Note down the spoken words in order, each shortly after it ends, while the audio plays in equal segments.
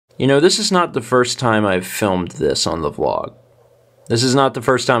You know, this is not the first time I've filmed this on the vlog. This is not the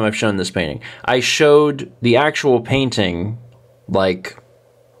first time I've shown this painting. I showed the actual painting, like,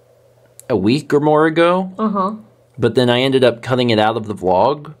 a week or more ago. But then I ended up cutting it out of the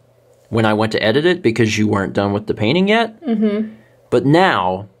vlog when I went to edit it because you weren't done with the painting yet. But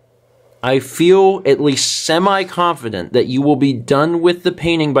now, I feel at least semi-confident that you will be done with the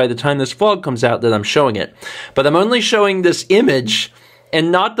painting by the time this vlog comes out that I'm showing it. But I'm only showing this image and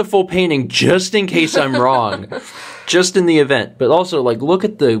not the full painting just in case I'm wrong. Just in the event. But also, like, look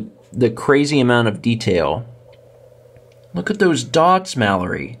at the crazy amount of detail. Look at those dots,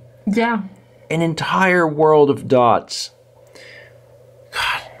 Mallory. Yeah. An entire world of dots.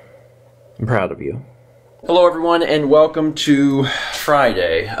 God, I'm proud of you. Hello, everyone, and welcome to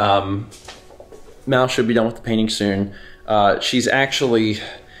Friday. Mal should be done with the painting soon. She's actually...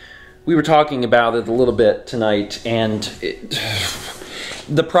 We were talking about it a little bit tonight, and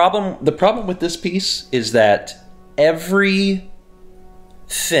the problem with this piece is that every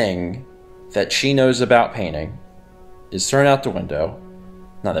thing that she knows about painting is thrown out the window.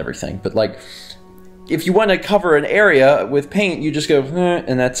 Not everything, but like, if you want to cover an area with paint, you just go,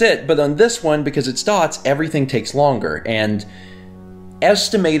 and that's it. But on this one, because it's dots, everything takes longer. And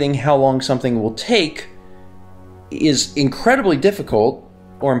estimating how long something will take is incredibly difficult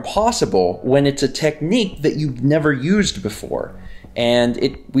or impossible when it's a technique that you've never used before.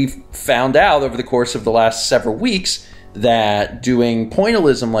 And we've found out over the course of the last several weeks that doing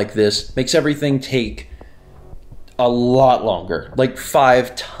pointillism like this makes everything take a lot longer, like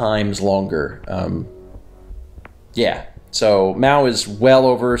 5 times longer. Yeah, so Mao is well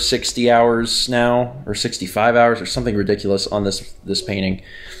over 60 hours now, or 65 hours, or something ridiculous on this painting.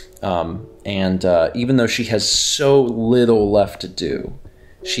 Even though she has so little left to do,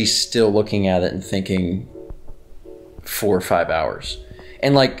 she's still looking at it and thinking 4 or 5 hours.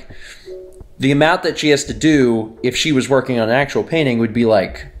 And like, the amount that she has to do if she was working on an actual painting would be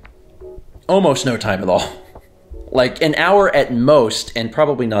like almost no time at all. Like an hour at most, and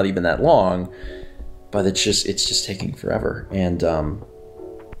probably not even that long, but it's just taking forever. And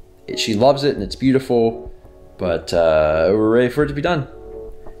she loves it, and it's beautiful, but we're ready for it to be done.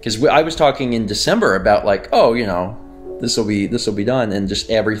 Because I was talking in December about like, oh, you know, this will be done, and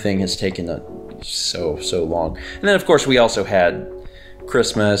just everything has taken so long. And then of course we also had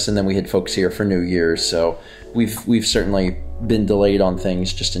Christmas, and then we had folks here for New Year's, so we've certainly been delayed on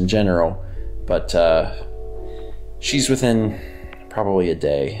things just in general, but she's within probably a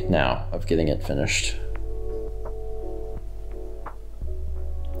day now of getting it finished.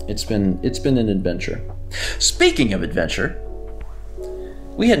 It's been an adventure. Speaking of adventure,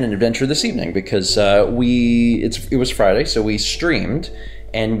 we had an adventure this evening because it was Friday, so we streamed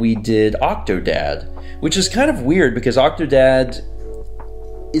and we did Octodad, which is kind of weird because Octodad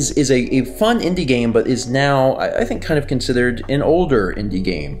is a fun indie game, but is now, I think, kind of considered an older indie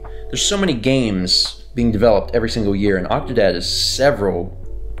game. There's so many games being developed every single year, and Octodad is several,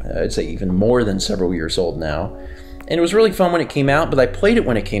 I'd say even more than several years old now. And it was really fun when it came out, but I played it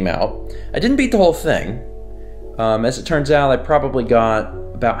when it came out. I didn't beat the whole thing. As it turns out, I probably got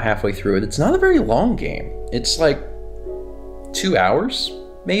about halfway through it. It's not a very long game. It's like 2 hours,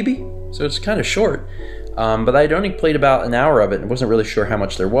 maybe? So it's kind of short. But I'd only played about an hour of it and wasn't really sure how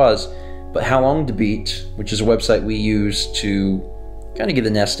much there was. But How Long to Beat, which is a website we use to kind of get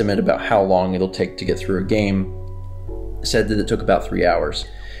an estimate about how long it'll take to get through a game, said that it took about 3 hours.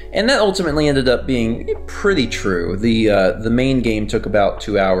 And that ultimately ended up being pretty true. The main game took about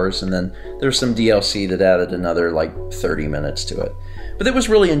 2 hours, and then there's some DLC that added another like 30 minutes to it. But it was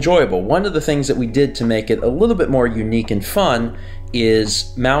really enjoyable. One of the things that we did to make it a little bit more unique and fun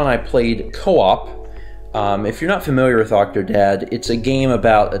is Mal and I played co-op. If you're not familiar with Octodad, it's a game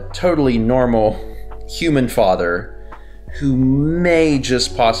about a totally normal human father who may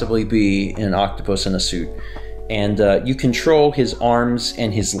just possibly be an octopus in a suit. And you control his arms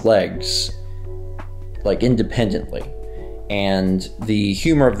and his legs, like, independently. And the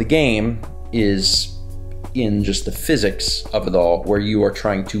humor of the game is in just the physics of it all, where you are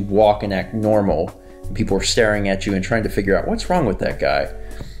trying to walk and act normal, and people are staring at you and trying to figure out what's wrong with that guy.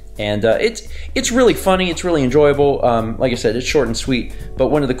 And it's really funny, it's really enjoyable. Like I said, it's short and sweet, but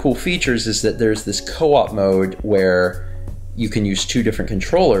one of the cool features is that there's this co-op mode where you can use 2 different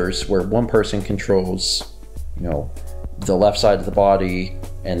controllers, where one person controls, you know, the left side of the body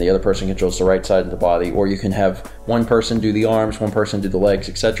and the other person controls the right side of the body, or you can have one person do the arms, one person do the legs,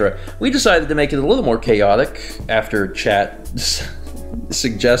 etc. We decided to make it a little more chaotic after chat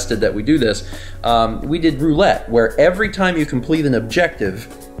suggested that we do this. We did roulette, where every time you complete an objective,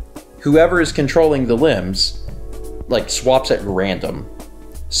 whoever is controlling the limbs, like, swaps at random.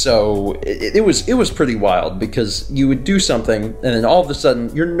 So it was pretty wild, because you would do something and then all of a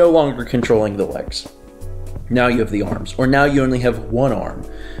sudden you're no longer controlling the legs. Now you have the arms, or now you only have one arm.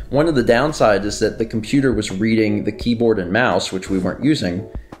 One of the downsides is that the computer was reading the keyboard and mouse, which we weren't using,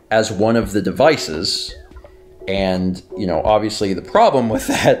 as one of the devices. And, you know, obviously the problem with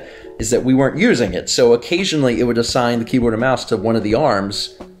that is that we weren't using it. So occasionally it would assign the keyboard and mouse to one of the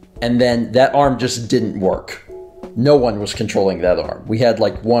arms, and then that arm just didn't work. No one was controlling that arm. We had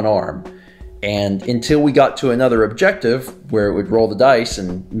like one arm. And until we got to another objective where it would roll the dice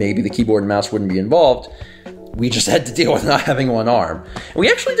and maybe the keyboard and mouse wouldn't be involved, we just had to deal with not having one arm. And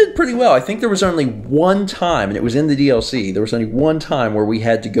we actually did pretty well. I think there was only one time, and it was in the DLC, there was only one time where we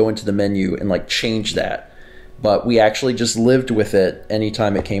had to go into the menu and like change that. But we actually just lived with it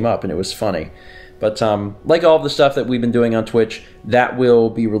anytime it came up, and it was funny. But like all of the stuff that we've been doing on Twitch, that will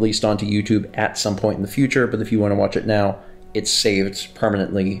be released onto YouTube at some point in the future. But if you want to watch it now, it's saved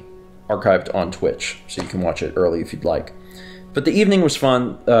permanently, archived on Twitch, so you can watch it early if you'd like. But the evening was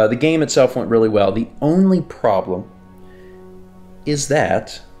fun. The game itself went really well. The only problem is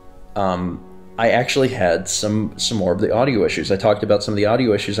that I actually had some more of the audio issues. I talked about some of the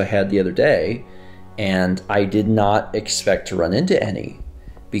audio issues I had the other day, and I did not expect to run into any,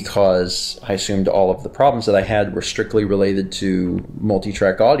 because I assumed all of the problems that I had were strictly related to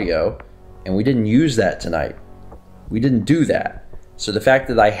multi-track audio, and we didn't use that tonight. We didn't do that. So the fact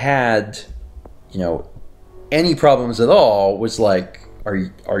that I had, you know, any problems at all was like, are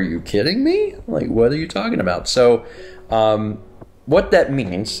you kidding me? Like, what are you talking about? So what that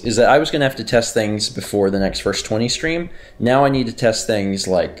means is that I was going to have to test things before the next First 20 stream. Now I need to test things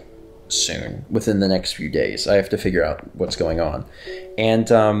like soon, within the next few days. I have to figure out what's going on. And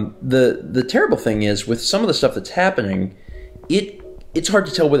the terrible thing is, with some of the stuff that's happening, it's hard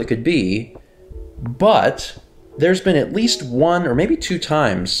to tell what it could be, but there's been at least one or maybe two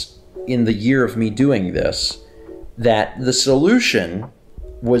times in the year of me doing this that the solution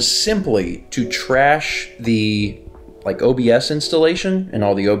was simply to trash the like OBS installation and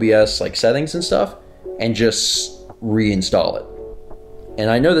all the OBS like settings and stuff, and just reinstall it.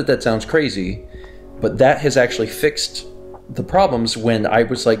 And I know that that sounds crazy, but that has actually fixed the problems when I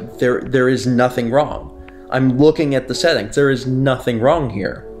was like, there is nothing wrong. I'm looking at the settings. There is nothing wrong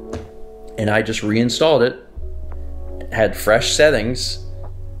here. And I just reinstalled it, had fresh settings,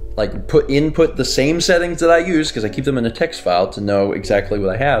 like input the same settings that I use, because I keep them in a text file to know exactly what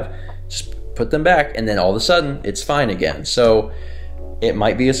I have. Just put them back, and then all of a sudden it's fine again. So it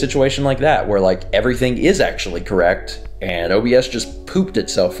might be a situation like that, where like everything is actually correct, and OBS just pooped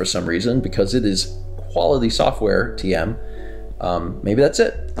itself for some reason because it is quality software, TM. Maybe that's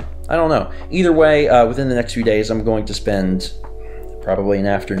it. I don't know. Either way, within the next few days, I'm going to spend probably an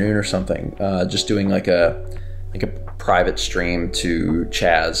afternoon or something just doing like a private stream to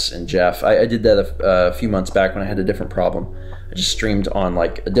Chaz and Jeff. I did that a few months back when I had a different problem. I just streamed on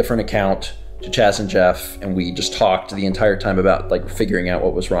like a different account to Chaz and Jeff, and we just talked the entire time about like figuring out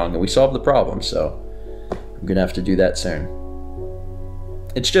what was wrong, and we solved the problem. So I'm gonna have to do that soon.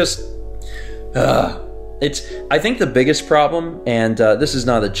 It's just I think the biggest problem, and this is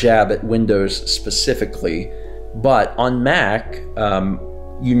not a jab at Windows specifically, but on Mac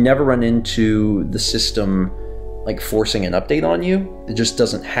you never run into the system like forcing an update on you. It just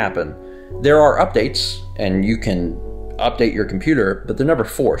doesn't happen. There are updates, and you can update your computer, but they're never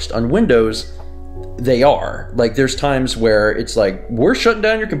forced. On Windows, they are. Like, there's times where it's like, we're shutting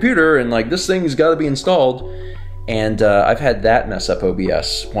down your computer, and like this thing's got to be installed. And I've had that mess up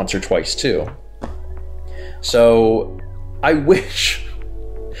OBS once or twice too. So I wish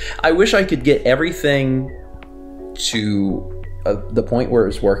I could get everything to the point where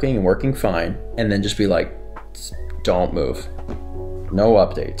it's working and working fine, and then just be like, don't move. No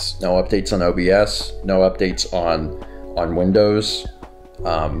updates. No updates on OBS. No updates on Windows.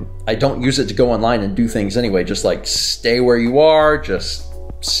 I don't use it to go online and do things anyway. Just like stay where you are. Just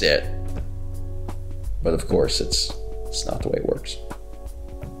sit. But of course, it's not the way it works.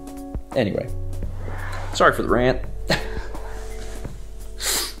 Anyway, sorry for the rant.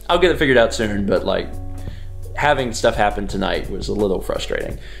 I'll get it figured out soon, but like, having stuff happen tonight was a little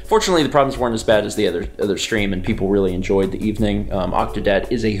frustrating. Fortunately, the problems weren't as bad as the other stream, and people really enjoyed the evening.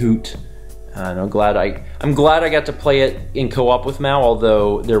 Octodad is a hoot, and I'm glad I got to play it in co-op with Mal.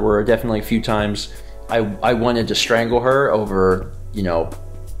 Although there were definitely a few times I wanted to strangle her over, you know,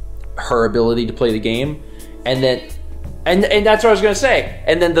 her ability to play the game, and that's what I was gonna say.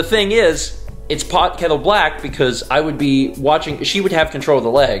 And then the thing is, it's pot kettle black, because I would be watching, she would have control of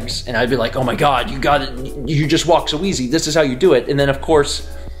the legs, and I'd be like, oh my god, you got it, you just walk so easy, this is how you do it. And then of course,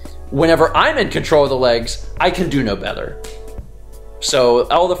 whenever I'm in control of the legs, I can do no better. So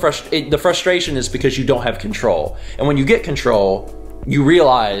all the frustration is because you don't have control. And when you get control, you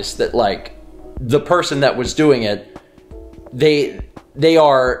realize that like the person that was doing it, you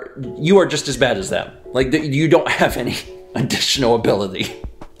are just as bad as them. Like you don't have any additional ability.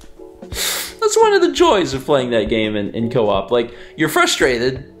 That's one of the joys of playing that game in co-op. Like you're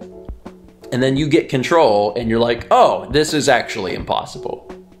frustrated, and then you get control, and you're like, oh, this is actually impossible.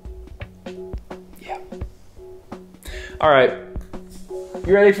 Yeah. All right.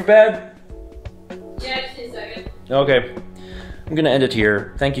 You ready for bed? Yeah, just a second. Okay. I'm going to end it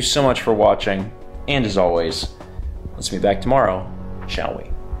here. Thank you so much for watching. And as always, let's meet back tomorrow, shall we?